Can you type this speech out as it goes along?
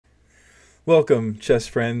Welcome, chess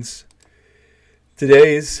friends.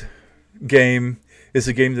 Today's game is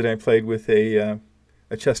a game that I played with a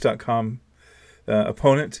chess.com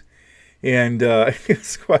opponent, and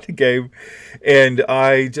it's quite a game. And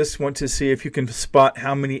I just want to see if you can spot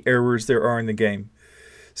how many errors there are in the game.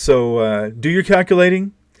 So do your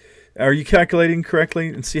calculating. Are you calculating correctly?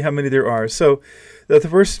 And see how many there are. So the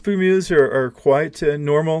first few moves are quite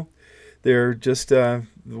normal. They're just the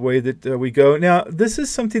way that we go. Now, this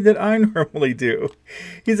is something that I normally do.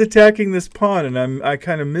 He's attacking this pawn, and I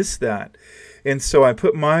kind of miss that. And so I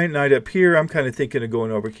put my knight up here. I'm kind of thinking of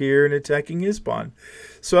going over here and attacking his pawn.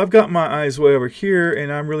 So I've got my eyes way over here,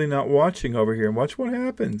 and I'm really not watching over here. And watch what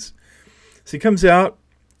happens. So he comes out,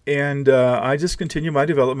 and I just continue my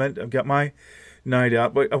development. I've got my knight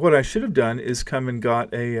out. But what I should have done is come and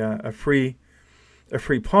got a free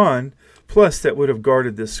pawn. Plus, that would have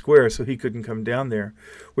guarded this square so he couldn't come down there,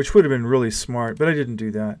 which would have been really smart, but I didn't do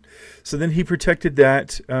that. So then he protected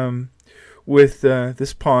that with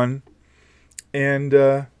this pawn, and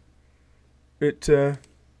it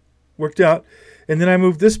worked out. And then I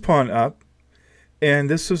moved this pawn up, and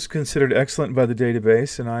this was considered excellent by the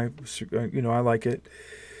database, and I like it.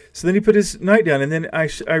 So then he put his knight down, and then I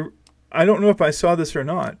don't know if I saw this or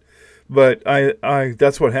not, but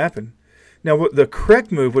that's what happened. Now, what the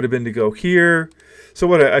correct move would have been to go here. So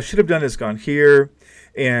what I should have done is gone here,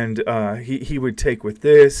 and he would take with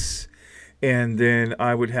this, and then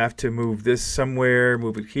I would have to move this somewhere,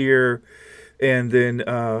 move it here, and then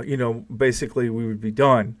basically we would be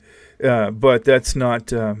done. But that's not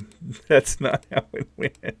how it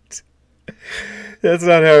went. That's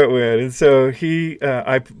not how it went. And so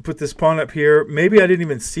I put this pawn up here. Maybe I didn't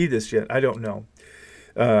even see this yet. I don't know.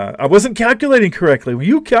 I wasn't calculating correctly. Well,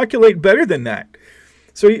 you calculate better than that.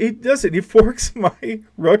 So he does it. He forks my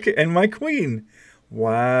rook and my queen.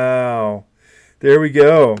 Wow. There we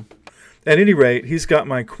go. At any rate, he's got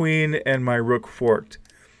my queen and my rook forked.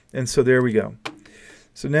 And so there we go.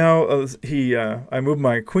 So now I moved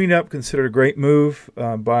my queen up, considered a great move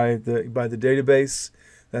by the database.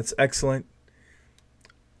 That's excellent.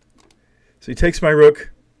 So he takes my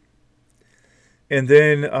rook. And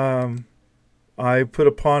then I put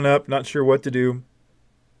a pawn up, not sure what to do.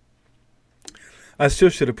 I still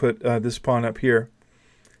should have put this pawn up here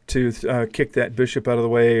to kick that bishop out of the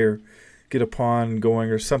way or get a pawn going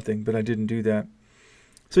or something, but I didn't do that.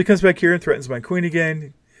 So he comes back here and threatens my queen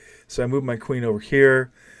again. So I move my queen over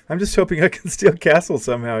here. I'm just hoping I can steal castle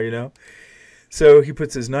somehow, you know. So he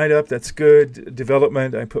puts his knight up. That's good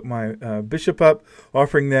development. I put my bishop up,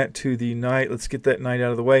 offering that to the knight. Let's get that knight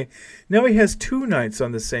out of the way. Now he has two knights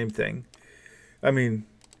on the same thing. I mean,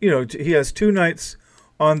 he has two knights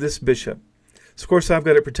on this bishop. So, of course, I've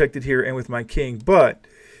got it protected here and with my king, but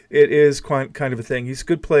it is quite kind of a thing. He's a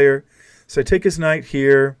good player. So I take his knight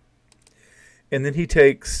here, and then he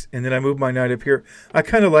takes, and then I move my knight up here. I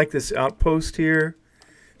kind of like this outpost here.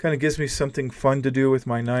 Kind of gives me something fun to do with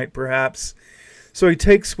my knight, perhaps. So he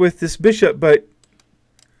takes with this bishop, but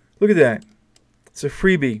look at that. It's a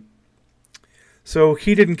freebie. So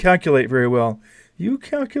he didn't calculate very well. You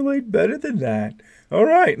calculate better than that. All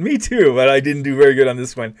right, me too, but I didn't do very good on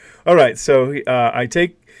this one. All right, so I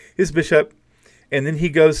take his bishop, and then he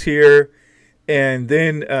goes here, and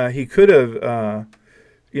then he could have,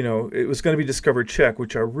 it was going to be discovered check,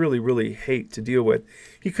 which I really, really hate to deal with.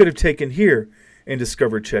 He could have taken here and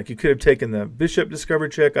discovered check. He could have taken the bishop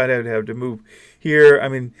discovered check. I'd have to move here. I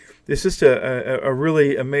mean, it's just a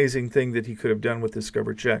really amazing thing that he could have done with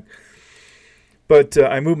discovered check. But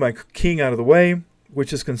I moved my king out of the way,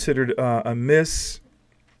 which is considered a miss.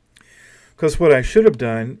 Because what I should have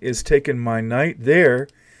done is taken my knight there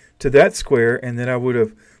to that square, and then I would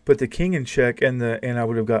have put the king in check, and I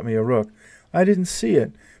would have got me a rook. I didn't see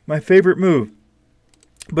it. My favorite move.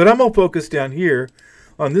 But I'm all focused down here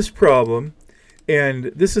on this problem, and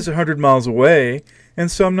this is 100 miles away, and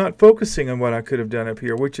so I'm not focusing on what I could have done up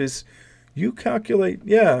here, which is you calculate.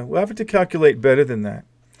 Yeah, we'll have to calculate better than that.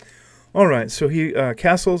 All right, so he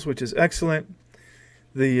castles, which is excellent.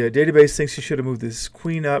 The database thinks he should have moved this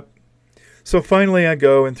queen up. So finally I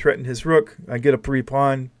go and threaten his rook. I get a free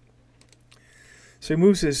pawn. So he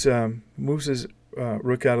moves his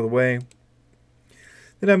rook out of the way.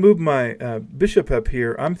 Then I move my bishop up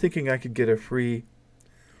here. I'm thinking I could get a free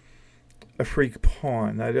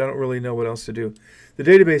pawn. I don't really know what else to do. The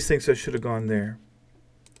database thinks I should have gone there.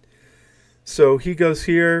 So he goes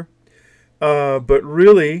here. But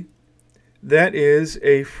really, that is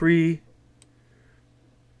a free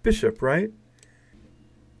bishop, right?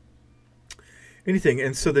 Anything.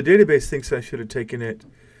 And so the database thinks I should have taken it,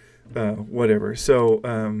 whatever. So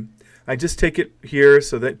I just take it here,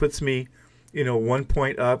 so that puts me 1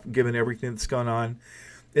 point up, given everything that's gone on.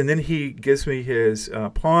 And then he gives me his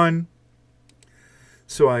pawn.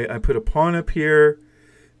 So I put a pawn up here,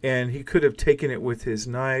 and he could have taken it with his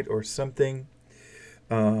knight or something.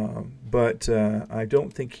 But I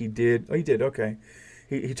don't think he did. Oh, he did. Okay.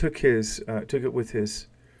 He took it with his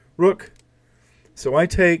rook. So I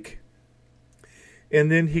take,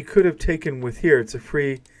 and then he could have taken with here. It's a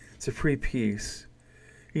free piece.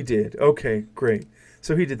 He did. Okay, great.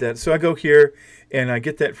 So he did that. So I go here, and I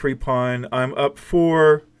get that free pawn. I'm up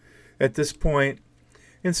 4 at this point,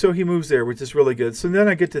 and so he moves there, which is really good. So then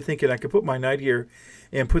I get to thinking I could put my knight here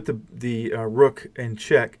and put the rook in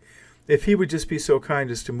check. If he would just be so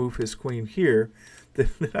kind as to move his queen here, then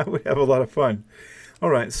I would have a lot of fun. All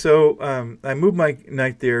right, so I move my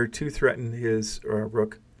knight there to threaten his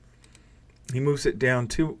rook. He moves it down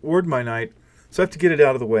toward my knight, so I have to get it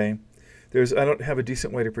out of the way. I don't have a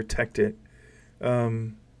decent way to protect it.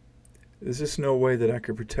 There's just no way that I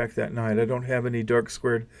could protect that knight. I don't have any dark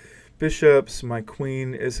squared bishops. My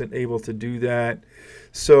queen isn't able to do that,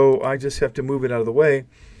 so I just have to move it out of the way.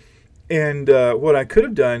 And what I could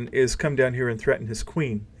have done is come down here and threaten his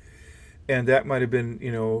queen, and that might have been,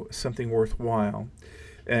 something worthwhile.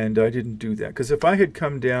 And I didn't do that, because if I had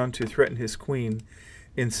come down to threaten his queen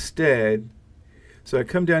instead, so I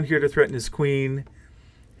come down here to threaten his queen,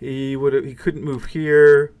 he couldn't move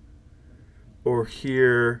here or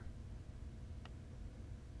here,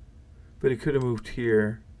 but he could have moved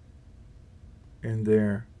here and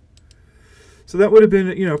there. So that would have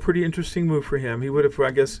been, a pretty interesting move for him. He would have,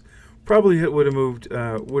 I guess, probably would have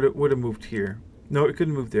moved here. No, it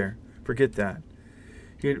couldn't move there. Forget that.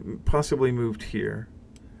 He had possibly moved here.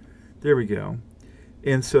 There we go.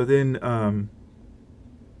 And so then, I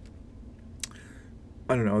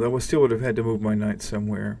don't know. That still would have had to move my knight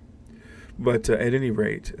somewhere. But at any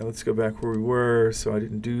rate, let's go back where we were. So I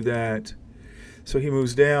didn't do that. So he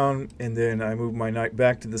moves down, and then I move my knight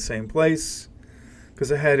back to the same place,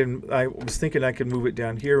 because I was thinking I could move it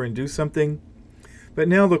down here and do something. But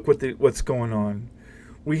now look what's going on.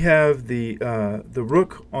 We have the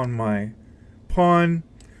rook on my pawn.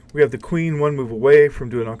 We have the queen 1 move away from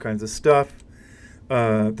doing all kinds of stuff.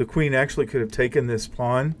 The queen actually could have taken this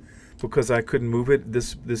pawn because I couldn't move it.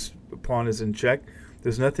 This pawn is in check.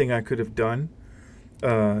 There's nothing I could have done.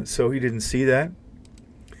 So he didn't see that.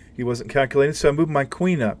 He wasn't calculating. So I moved my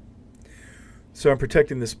queen up. So I'm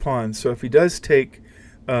protecting this pawn. So if he does take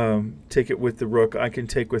it with the rook, I can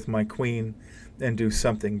take with my queen and do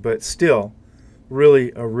something. But still,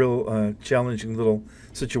 really a real challenging little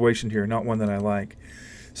situation here. Not one that I like.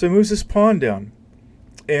 So he moves his pawn down,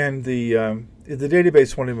 and the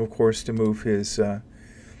database wanted him, of course, to move his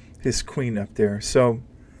queen up there. So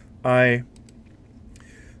I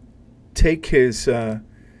take his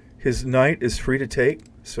knight is free to take,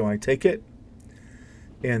 so I take it,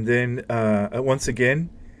 and then once again,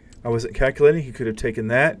 I wasn't calculating. He could have taken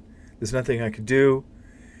that. There's nothing I could do,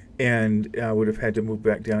 and I would have had to move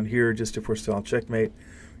back down here just to forestall checkmate.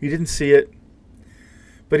 He didn't see it,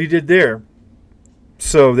 but he did there.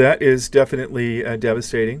 So that is definitely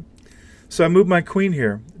devastating. So I moved my queen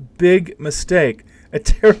here. Big mistake. A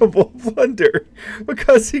terrible blunder,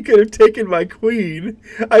 because he could have taken my queen.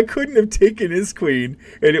 I couldn't have taken his queen,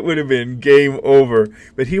 and it would have been game over.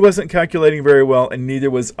 But he wasn't calculating very well, and neither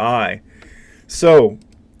was I. So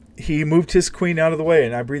he moved his queen out of the way,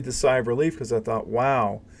 and I breathed a sigh of relief, because I thought,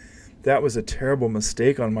 wow, that was a terrible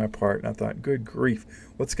mistake on my part. And I thought, good grief,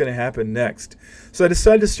 what's going to happen next? So I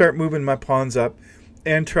decided to start moving my pawns up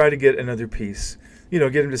and try to get another piece.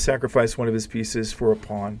 Get him to sacrifice one of his pieces for a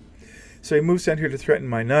pawn. So he moves down here to threaten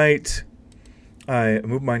my knight. I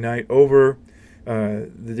move my knight over.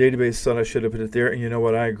 The database thought I should have put it there, and you know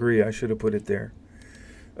what? I agree. I should have put it there.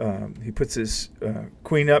 He puts his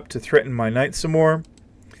queen up to threaten my knight some more.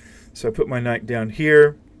 So I put my knight down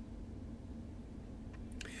here.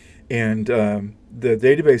 And the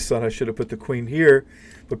database thought I should have put the queen here,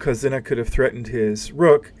 because then I could have threatened his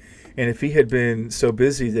rook. And if he had been so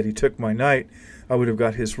busy that he took my knight, I would have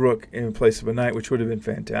got his rook in place of a knight, which would have been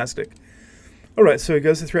fantastic. All right, so he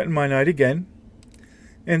goes to threaten my knight again.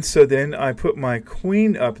 And so then I put my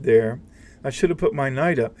queen up there. I should have put my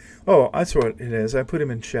knight up. Oh, that's what it is. I put him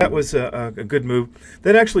in check. That was a good move.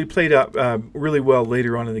 That actually played out really well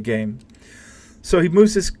later on in the game. So he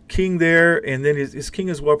moves his king there, and then his king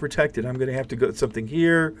is well protected. I'm going to have to go something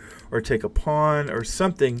here, or take a pawn, or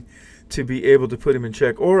something to be able to put him in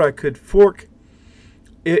check. Or I could fork,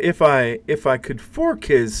 if I could fork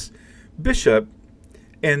his bishop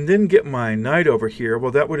and then get my knight over here,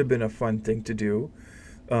 well, that would have been a fun thing to do.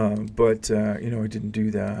 But I didn't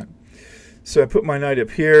do that. So I put my knight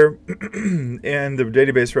up here, and the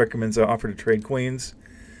database recommends I offer to trade queens.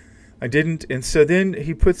 I didn't, and so then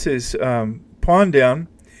he puts his pawn down,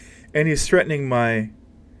 and he's threatening my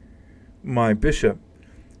bishop.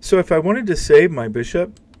 So if I wanted to save my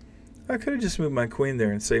bishop, I could have just moved my queen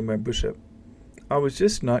there and saved my bishop. I was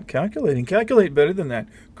just not calculating. Calculate better than that.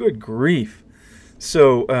 Good grief.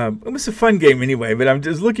 So it was a fun game anyway, but I'm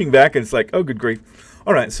just looking back and it's like, oh, good grief.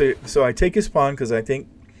 All right, so I take his pawn because I think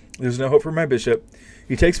there's no hope for my bishop.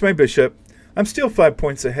 He takes my bishop. I'm still 5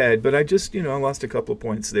 points ahead, but I just, I lost a couple of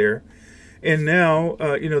points there. And now,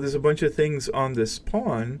 there's a bunch of things on this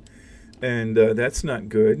pawn, and that's not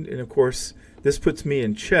good. And, of course, this puts me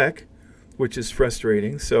in check, which is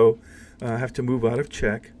frustrating. So I have to move out of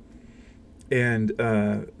check. And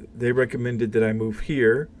they recommended that I move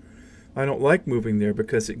here. I don't like moving there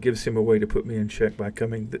because it gives him a way to put me in check by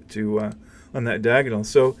coming to on that diagonal.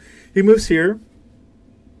 So he moves here.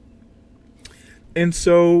 And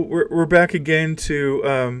so we're back again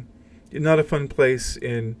to not a fun place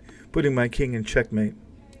in putting my king in checkmate.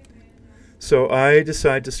 So I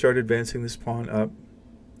decide to start advancing this pawn up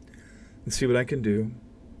and see what I can do.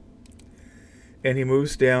 And he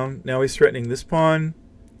moves down. Now he's threatening this pawn.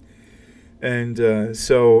 And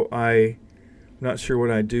so I'm not sure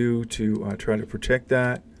what I do to try to protect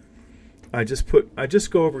that. I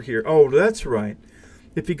just go over here. Oh, that's right.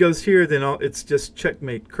 If he goes here, then it's just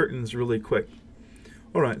checkmate curtains really quick.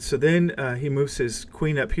 All right, so then he moves his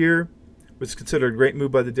queen up here, which is considered a great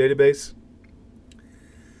move by the database.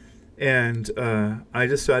 And I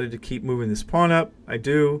decided to keep moving this pawn up. I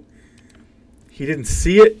do. He didn't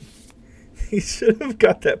see it. He should have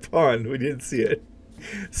got that pawn. We didn't see it.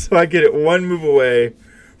 So I get it one move away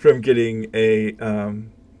from getting a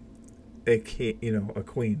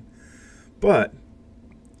queen. But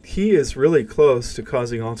he is really close to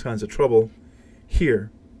causing all kinds of trouble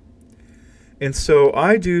here. And so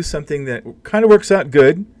I do something that kind of works out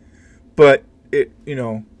good, but I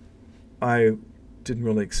didn't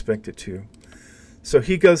really expect it to. So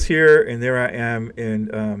he goes here, and there I am,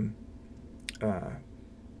 and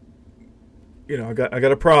I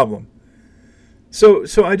got a problem. So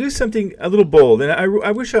I do something a little bold, and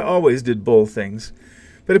I wish I always did bold things,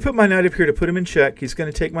 but I put my knight up here to put him in check. He's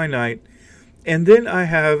going to take my knight, and then I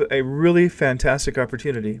have a really fantastic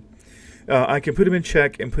opportunity. I can put him in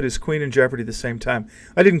check and put his queen in jeopardy at the same time.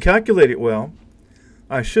 I didn't calculate it well.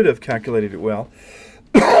 I should have calculated it well.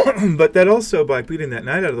 But that also, by putting that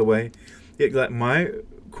knight out of the way, it let my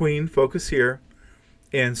queen focus here.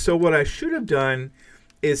 And so what I should have done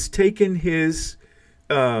is taken his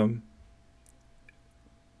rook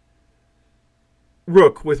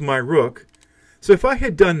with my rook. So if I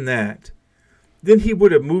had done that, then he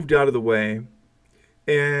would have moved out of the way,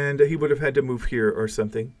 and he would have had to move here or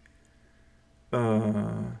something.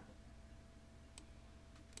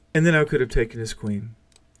 And then I could have taken his queen.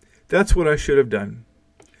 That's what I should have done.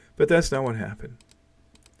 But that's not what happened.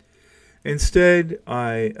 Instead,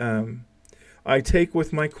 I take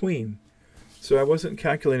with my queen. So I wasn't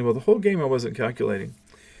calculating. Well, the whole game I wasn't calculating.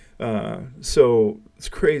 So it's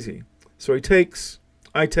crazy. So he takes,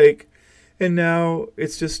 I take, and now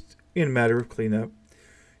it's just in a matter of cleanup.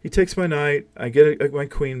 He takes my knight. I get my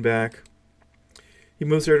queen back. He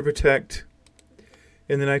moves there to protect.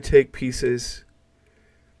 And then I take pieces,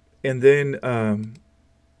 and then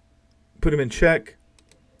put him in check.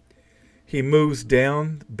 He moves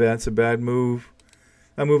down. That's a bad move.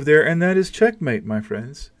 I move there, and that is checkmate, my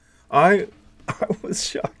friends. I was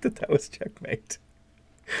shocked that was checkmate.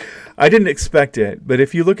 I didn't expect it, but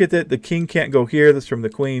if you look at it, the king can't go here. That's from the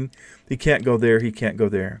queen. He can't go there. He can't go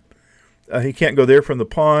there. He can't go there from the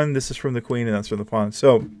pawn. This is from the queen, and that's from the pawn.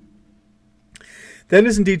 So that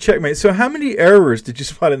is indeed checkmate. So how many errors did you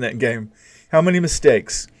spot in that game? How many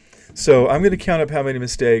mistakes? So I'm going to count up how many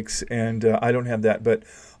mistakes, and I don't have that, but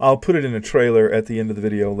I'll put it in a trailer at the end of the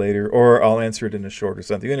video later, or I'll answer it in a short or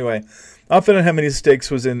something. Anyway, I'll find out how many mistakes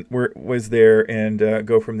was there and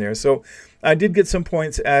go from there. So I did get some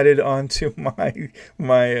points added onto my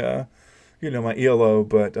ELO,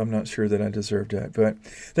 but I'm not sure that I deserved that. But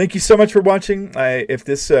thank you so much for watching. If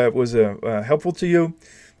this was helpful to you,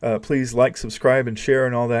 please like, subscribe, and share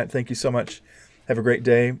and all that. Thank you so much. Have a great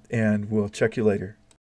day, and we'll check you later.